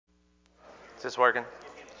Is this working?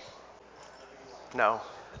 No.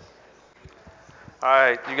 All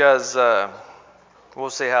right, you guys,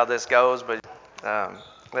 we'll see how this goes, but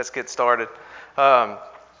let's get started. Um,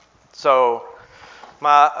 so,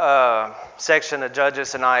 my section of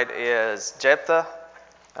Judges tonight is Jephthah.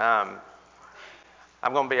 I'm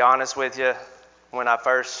going to be honest with you. When I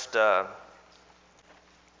first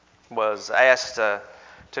was asked to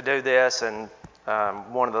do this, and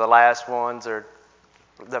one of the last ones, or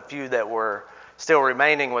the few that were still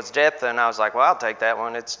remaining, was Jephthah, and I was like, well, I'll take that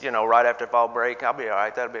one. It's, right after fall break. I'll be all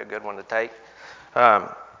right. That'll be a good one to take.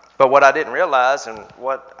 But what I didn't realize, and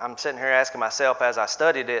what I'm sitting here asking myself as I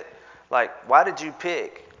studied it, like, why did you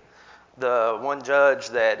pick the one judge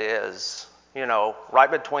that is, right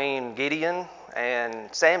between Gideon and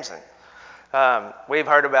Samson? We've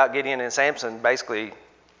heard about Gideon and Samson basically,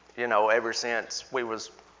 ever since we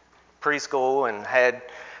was preschool and had,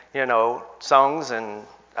 songs and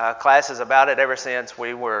classes about it ever since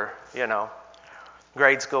we were,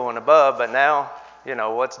 grade school and above. But now,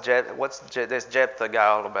 what's this Jephthah guy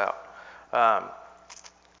all about?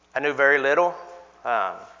 I knew very little,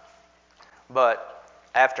 but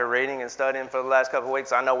after reading and studying for the last couple of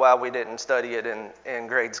weeks, I know why we didn't study it in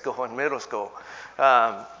grade school and middle school.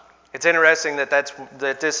 It's interesting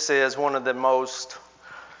that this is one of the most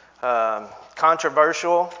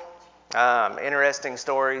controversial, interesting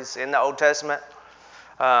stories in the Old Testament.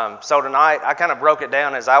 So tonight, I kind of broke it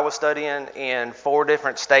down as I was studying in 4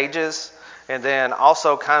 different stages, and then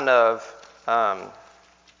also kind of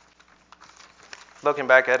looking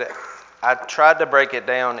back at it, I tried to break it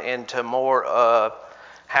down into more of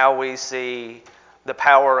how we see the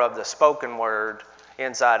power of the spoken word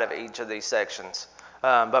inside of each of these sections.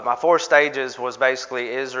 But my 4 stages was basically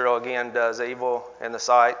Israel again does evil in the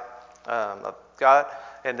sight of God,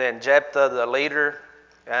 and then Jephthah the leader,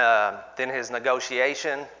 then his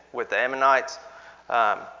negotiation with the Ammonites,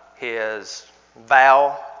 his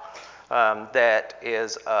vow that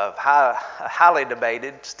is highly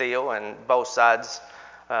debated still, and both sides,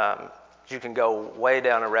 you can go way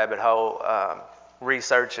down a rabbit hole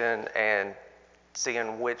researching and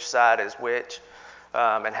seeing which side is which,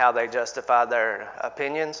 and how they justify their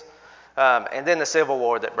opinions. And then the civil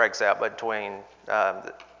war that breaks out between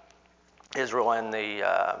Israel and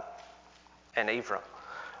Ephraim.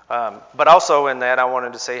 But also in that, I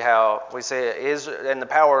wanted to see how we see in the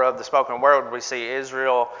power of the spoken word, we see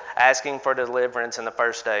Israel asking for deliverance in the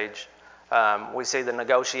first stage. We see the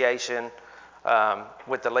negotiation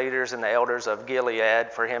with the leaders and the elders of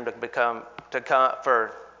Gilead for him to come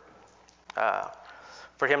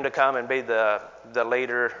and be the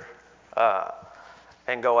leader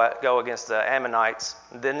and go against the Ammonites.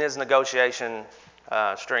 Then his negotiation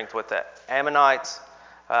strength with the Ammonites,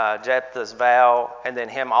 Jephthah's vow, and then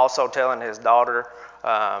him also telling his daughter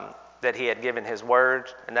that he had given his word,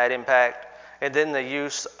 and that impact. And then the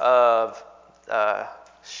use of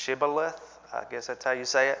Shibboleth, I guess that's how you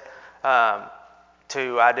say it,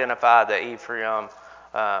 to identify the Ephraim,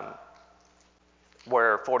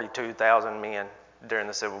 where 42,000 men during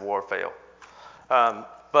the Civil War fell.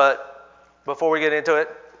 But before we get into it,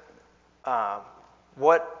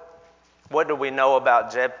 what do we know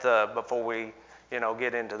about Jephthah before we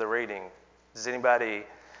get into the reading? Does anybody,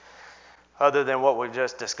 other than what we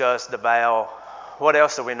just discussed, the vow, what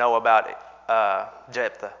else do we know about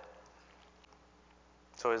Jephthah?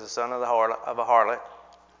 So he's the son of a harlot.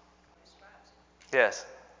 Yes.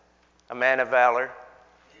 A man of valor.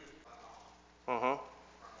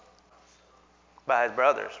 By his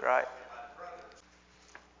brothers, right?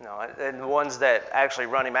 No, and the ones that actually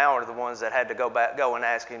run him out are the ones that had to go and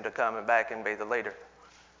ask him to come and back and be the leader.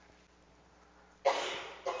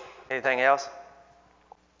 Anything else?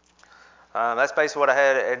 That's basically what I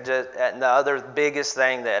had. And the other biggest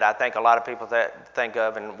thing that I think a lot of people that think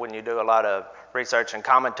of, and when you do a lot of research and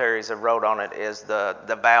commentaries have wrote on it, is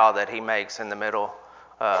the vow that he makes in the middle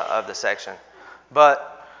of the section.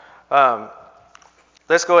 But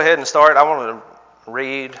let's go ahead and start. I want to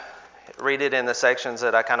read it in the sections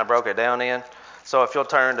that I kind of broke it down in. So if you'll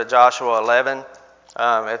turn to Joshua 11,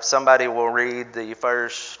 if somebody will read the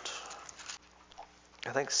first,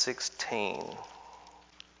 I think 16.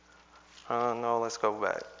 No, let's go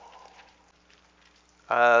back.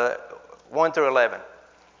 1 through 11.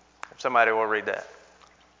 If somebody will read that.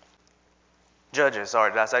 Judges,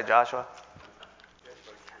 sorry, did I say Joshua?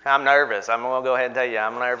 I'm nervous. I'm going to go ahead and tell you,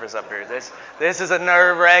 I'm nervous up here. This is a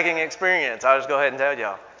nerve-wracking experience. I'll just go ahead and tell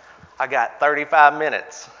y'all. I got 35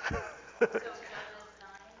 minutes.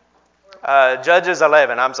 Judges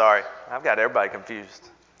 11, I'm sorry. I've got everybody confused.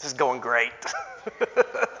 This is going great.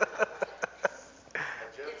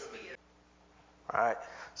 All right.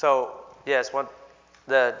 So Yes,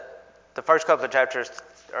 the the first couple of chapters,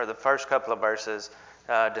 or the first couple of verses,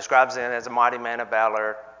 describes him as a mighty man of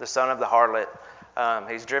valor, the son of the harlot.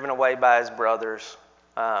 He's driven away by his brothers.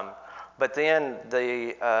 But then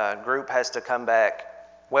the group has to come back.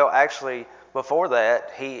 Well, actually, before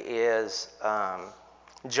that, he is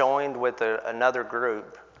joined with another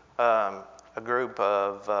group, a group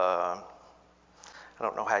of, I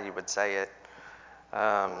don't know how you would say it,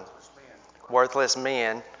 worthless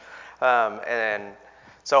men. And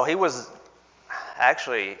so he was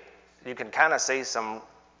actually, you can kind of see some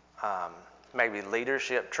maybe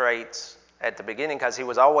leadership traits at the beginning, because he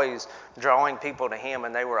was always drawing people to him,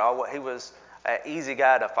 and he was an easy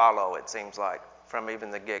guy to follow, it seems like, from even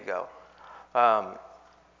the get-go.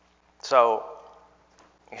 So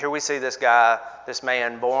here we see this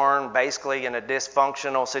man born basically in a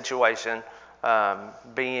dysfunctional situation,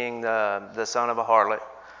 being the son of a harlot,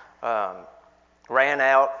 ran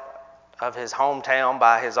out of his hometown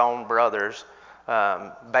by his own brothers,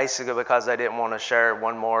 basically because they didn't want to share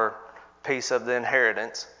one more piece of the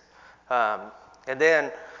inheritance. And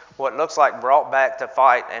then what looks like brought back to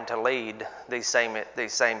fight and to lead these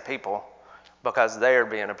same people, because they're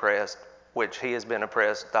being oppressed, which he has been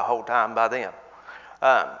oppressed the whole time by them.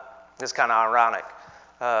 It's kind of ironic.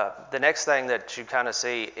 The next thing that you kind of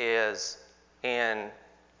see is in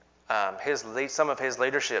some of his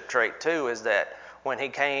leadership trait too, is that when he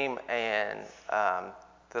came and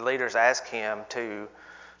the leaders asked him to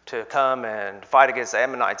come and fight against the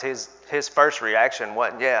Ammonites, his first reaction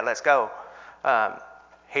wasn't, yeah, let's go.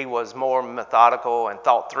 He was more methodical and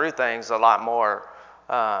thought through things a lot more.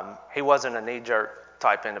 He wasn't a knee-jerk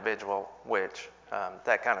type individual, which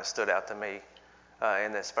that kind of stood out to me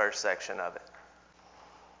in this first section of it.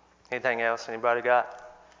 Anything else anybody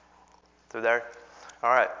got through there?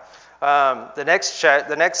 All right. The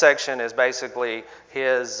next section is basically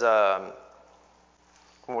his.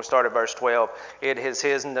 When we start at verse 12, it is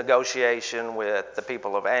his negotiation with the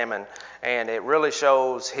people of Ammon, and it really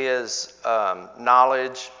shows his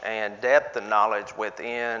knowledge and depth of knowledge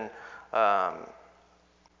within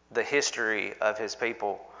the history of his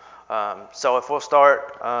people. So if we'll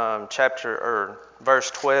start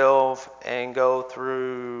verse 12 and go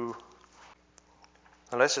through,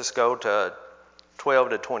 let's just go to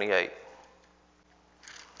 12 to 28.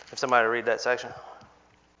 If somebody read that section.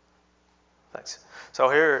 Thanks. So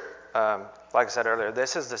here, like I said earlier,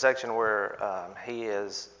 this is the section where he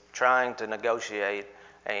is trying to negotiate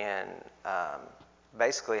and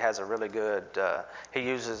basically has a really good, he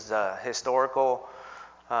uses historical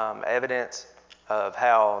evidence of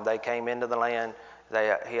how they came into the land.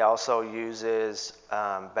 He also uses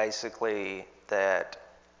basically that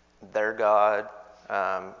their God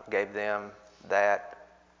gave them that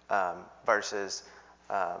versus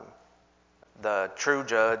the true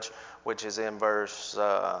judge, which is in verse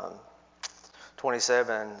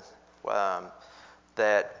 27,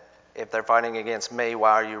 that if they're fighting against me,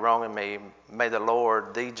 why are you wronging me? May the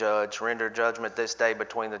Lord, the judge, render judgment this day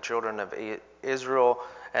between the children of Israel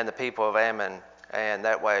and the people of Ammon. And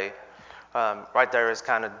that way, right there is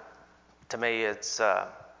kind of, to me, it's,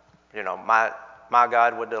 my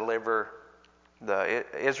God would deliver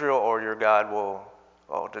Israel, or your God will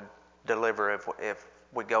deliver if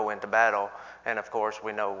we go into battle. And of course,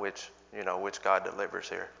 we know which God delivers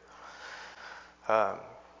here.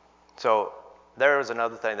 So there was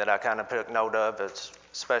another thing that I kind of took note of,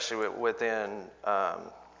 especially within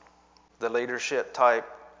the leadership type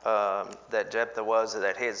that Jephthah was,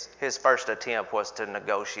 that his first attempt was to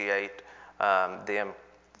negotiate them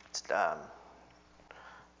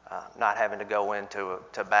not having to go into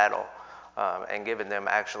battle, and giving them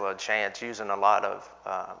actually a chance, using a lot of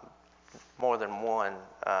more than one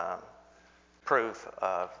proof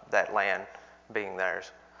of that land being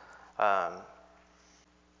theirs.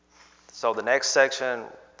 So the next section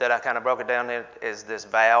that I kind of broke it down in is this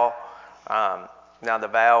vow. Now the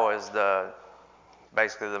vow is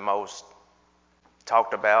basically the most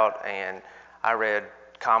talked about, and I read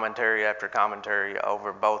commentary after commentary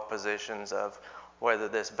over both positions of whether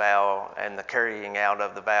this vow and the carrying out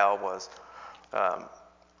of the vow was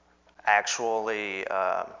actually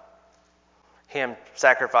him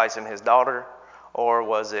sacrificing his daughter, or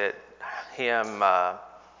was it him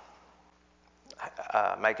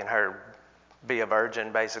making her be a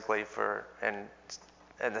virgin, basically, and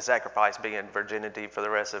the sacrifice being virginity for the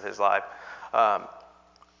rest of his life.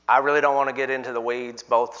 I really don't want to get into the weeds.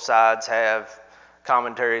 Both sides have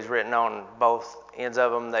commentaries written on both ends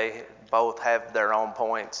of them. They both have their own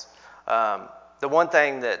points. The one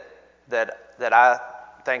thing that I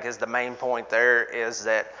think is the main point there is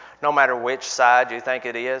that no matter which side you think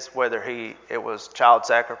it is, whether it was child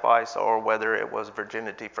sacrifice or whether it was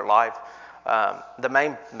virginity for life, the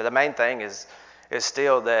main thing is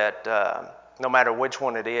still that no matter which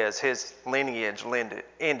one it is, his lineage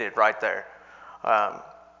ended right there.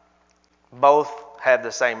 Both have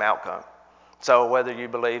the same outcome. So whether you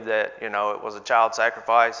believe that it was a child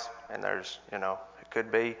sacrifice, and there's it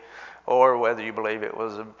could be, or whether you believe it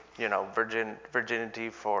was a virginity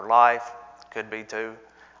for life, could be too.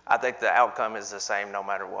 I think the outcome is the same no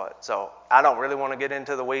matter what. So I don't really want to get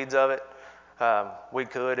into the weeds of it. We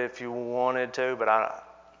could if you wanted to, but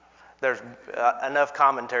there's enough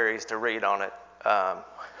commentaries to read on it.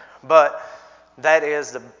 But that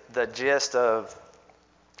is the gist of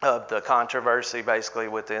the controversy basically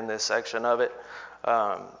within this section of it.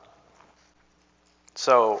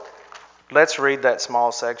 So let's read that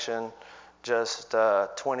small section, just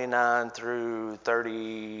 29 through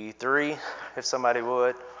 33, if somebody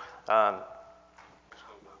would.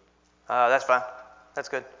 That's fine. That's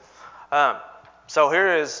good. So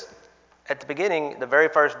here is, at the beginning, the very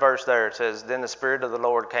first verse there, it says, "Then the Spirit of the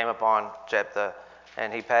Lord came upon Jephthah,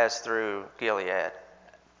 and he passed through Gilead."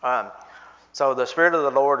 So the Spirit of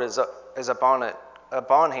the Lord is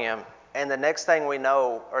upon him, and the next thing we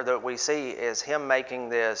know, or that we see, is him making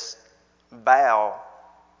this vow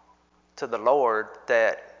to the Lord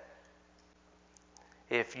that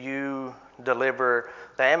if you deliver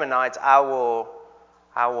the Ammonites, I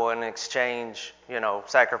will in exchange,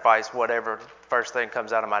 sacrifice whatever first thing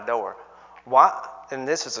comes out of my door. Why? And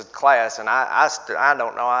this is a class, and I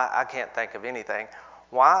don't know. I can't think of anything.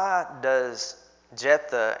 Why does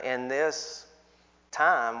Jephthah in this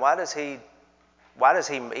time? Why does he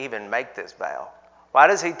even make this vow? Why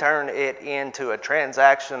does he turn it into a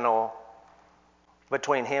transactional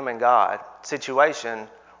between him and God situation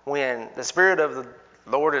when the Spirit of the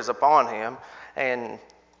Lord is upon him, and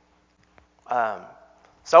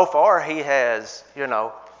so far he has,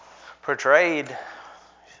 portrayed.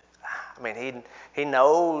 I mean, he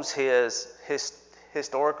knows his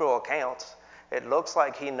historical accounts. It looks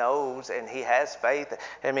like he knows and he has faith.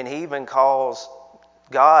 I mean, he even calls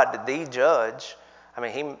God the judge. I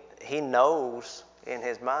mean, he knows in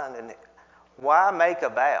his mind. And why make a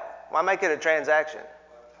vow? Why make it a transaction?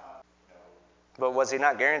 But was he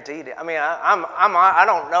not guaranteed it? I mean, I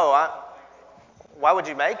don't know. Why would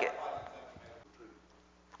you make it?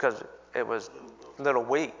 Because it was a little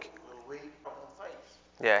weak.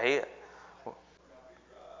 Yeah, he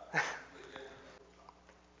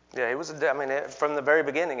was. From the very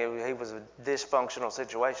beginning, he was a dysfunctional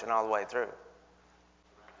situation all the way through.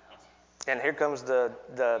 And here comes the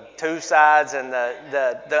two sides and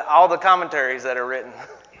the all the commentaries that are written.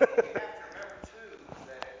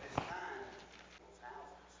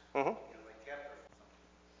 Mm-hmm.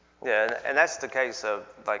 Yeah, and that's the case of,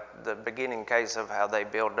 like, the beginning case of how they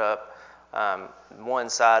build up. One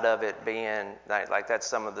side of it being like that's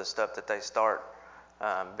some of the stuff that they start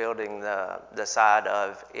building the side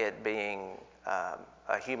of it being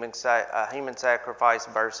a human sacrifice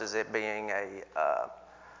versus it being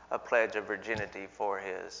a pledge of virginity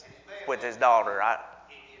with his daughter. I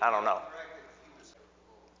don't know.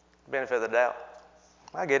 Benefit of the doubt.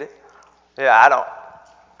 I get it. Yeah, I don't.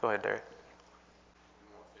 Go ahead, Derek.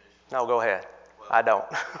 No, go ahead. I don't.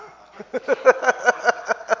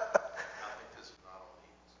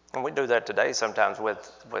 And we do that today sometimes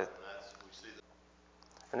with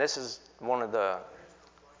and this is one of the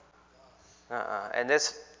and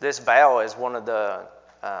this vow is one of the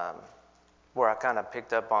where I kind of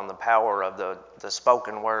picked up on the power of the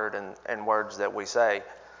spoken word and words that we say.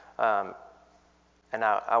 And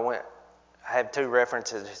I have two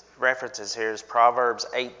references here. Is Proverbs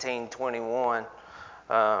 18:21.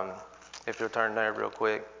 If you'll turn there real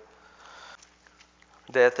quick.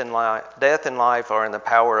 Death and life are in the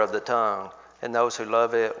power of the tongue, and those who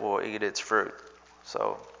love it will eat its fruit.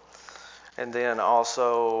 So, and then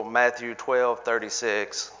also Matthew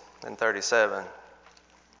 12:36 and 37.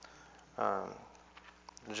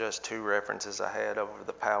 Just two references I had over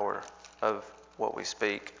the power of what we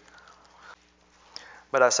speak.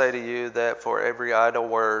 But I say to you that for every idle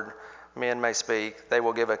word men may speak, they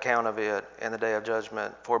will give account of it in the day of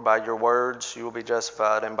judgment. For by your words you will be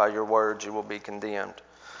justified, and by your words you will be condemned.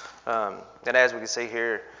 And as we can see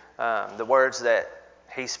here, the words that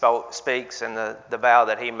he speaks and the vow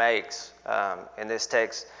that he makes in this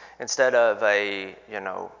text, instead of a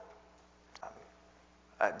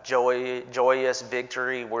joyous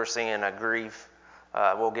victory, we're seeing a grief.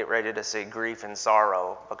 We'll get ready to see grief and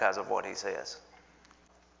sorrow because of what he says.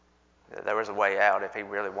 There was a way out if he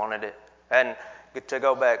really wanted it. And to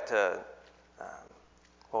go back to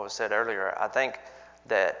what was said earlier, I think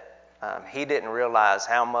that he didn't realize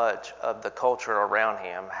how much of the culture around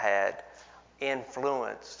him had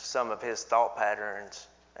influenced some of his thought patterns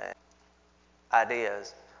and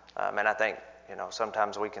ideas. And I think,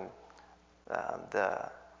 sometimes we can, the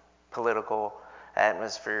political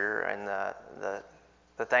atmosphere and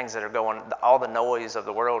the things that are going, all the noise of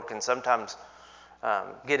the world can sometimes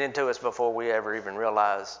get into us before we ever even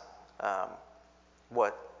realize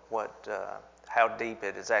how deep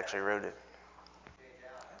it is actually rooted.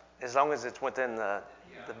 As long as it's within the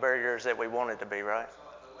barriers that we want it to be, right?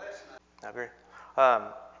 I agree.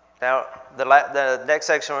 Now, the next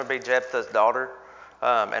section would be Jephthah's daughter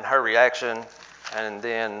and her reaction, and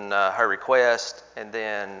then her request, and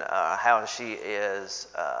then how she is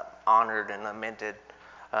honored and lamented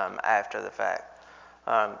after the fact.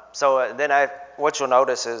 What you'll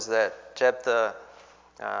notice is that Jephthah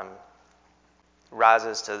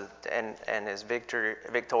rises to and is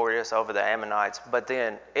victorious over the Ammonites, but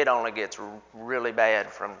then it only gets really bad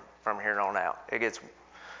from here on out. It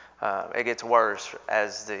gets worse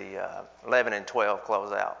as the 11 and 12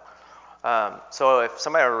 close out. So if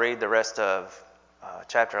somebody would read the rest of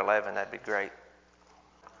chapter 11, that'd be great.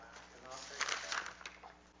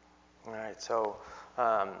 All right, so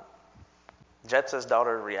Jephthah's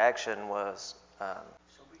daughter's reaction was,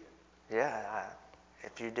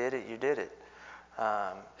 if you did it, you did it.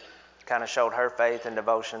 Kind of showed her faith and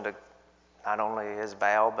devotion to not only his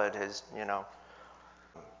vow, but his,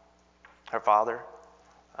 her father.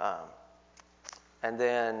 And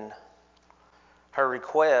then her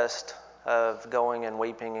request of going and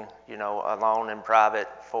weeping, alone in private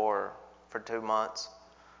for 2 months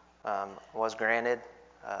was granted.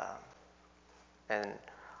 And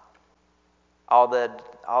all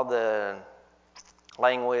the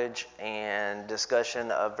language and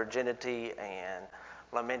discussion of virginity and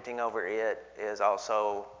lamenting over it is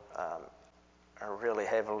also really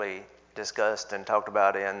heavily discussed and talked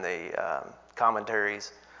about in the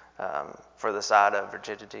commentaries for the side of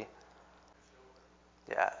virginity.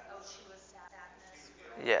 Yeah.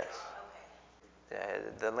 Yes. Yeah,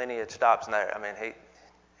 the lineage stops there. I mean,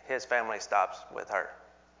 his family stops with her.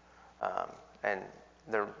 And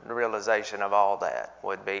the realization of all that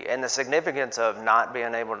would be, and the significance of not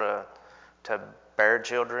being able to bear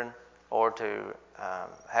children or to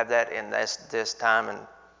have that in this time, and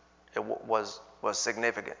it was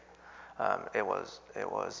significant. It was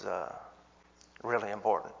really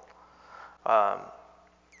important.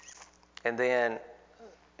 And then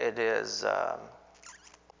it is,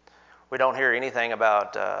 we don't hear anything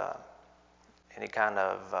about any kind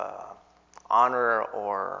of honor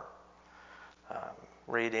or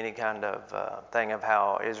read any kind of thing of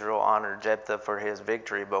how Israel honored Jephthah for his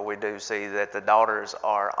victory, but we do see that the daughters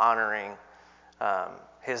are honoring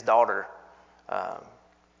his daughter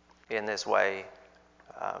in this way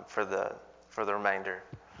for the remainder,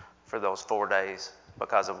 for those 4 days,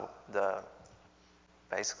 because of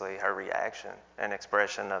basically her reaction and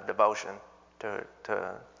expression of devotion to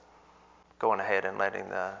going ahead and letting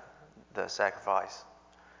the sacrifice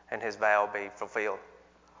and his vow be fulfilled.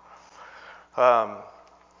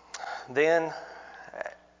 Then,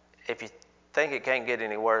 if you think it can't get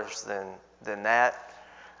any worse than that,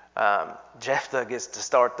 Jephthah gets to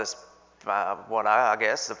start this, I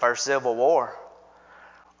guess, the first civil war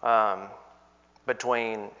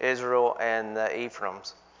between Israel and the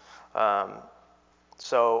Ephraimites.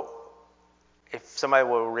 So, if somebody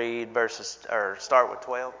will read verses, or start with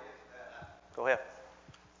 12, go ahead.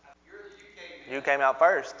 You came out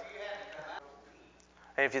first.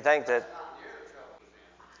 And if you think that,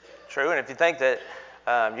 true, and if you think that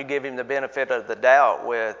you give him the benefit of the doubt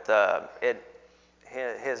with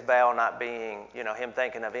his vow not being, him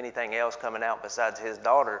thinking of anything else coming out besides his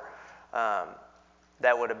daughter,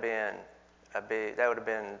 that would have been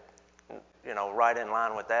right in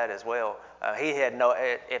line with that as well. He had no.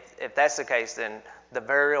 If that's the case, then the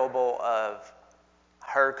variable of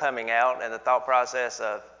her coming out and the thought process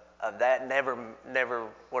of that never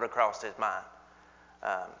would have crossed his mind.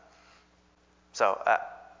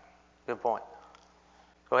 Good point.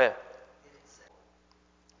 Go ahead.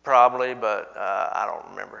 Probably, but I don't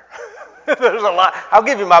remember. There's a lot. I'll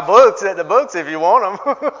give you my books at the books if you want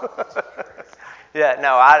them. Yeah,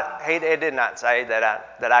 no, it did not say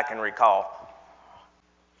that I can recall.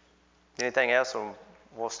 Anything else?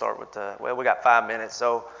 We'll start with we got 5 minutes,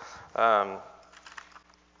 so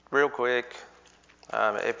real quick,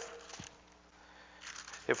 if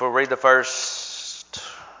we'll read the first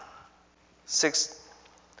six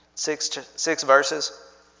verses,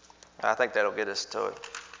 I think that'll get us through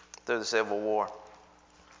the Civil War.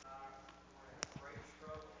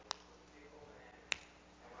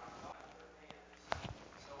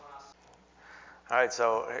 right,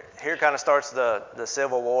 so here kind of starts the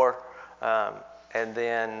Civil War, and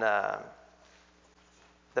then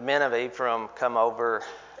the men of Ephraim come over,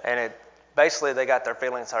 and basically they got their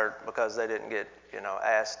feelings hurt because they didn't get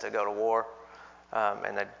asked to go to war,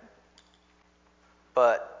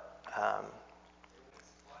 but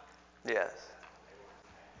yes,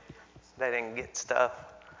 they didn't get stuff,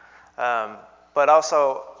 but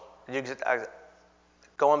also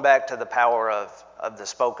going back to the power of the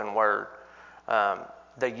spoken word.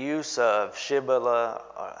 The use of Shibboleth,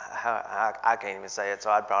 I can't even say it,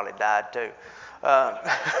 so I'd probably died too.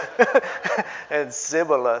 And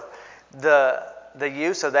Sibboleth, the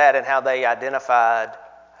use of that and how they identified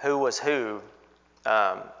who was who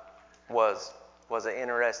was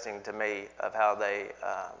interesting to me of how they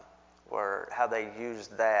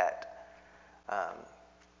used that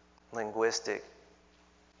linguistic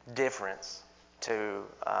difference to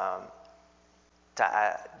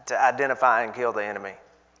identify and kill the enemy,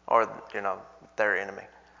 or their enemy.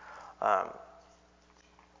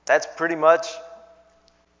 That's pretty much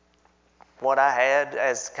what I had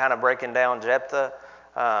as kind of breaking down Jephthah.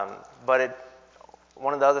 But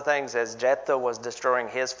one of the other things, as Jephthah was destroying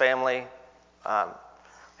his family,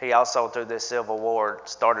 he also through this civil war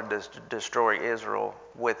started to destroy Israel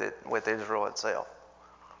with Israel itself.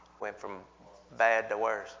 Went from bad to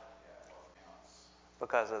worse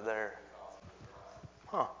because of their.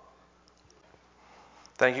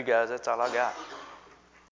 Thank you guys. That's all I got.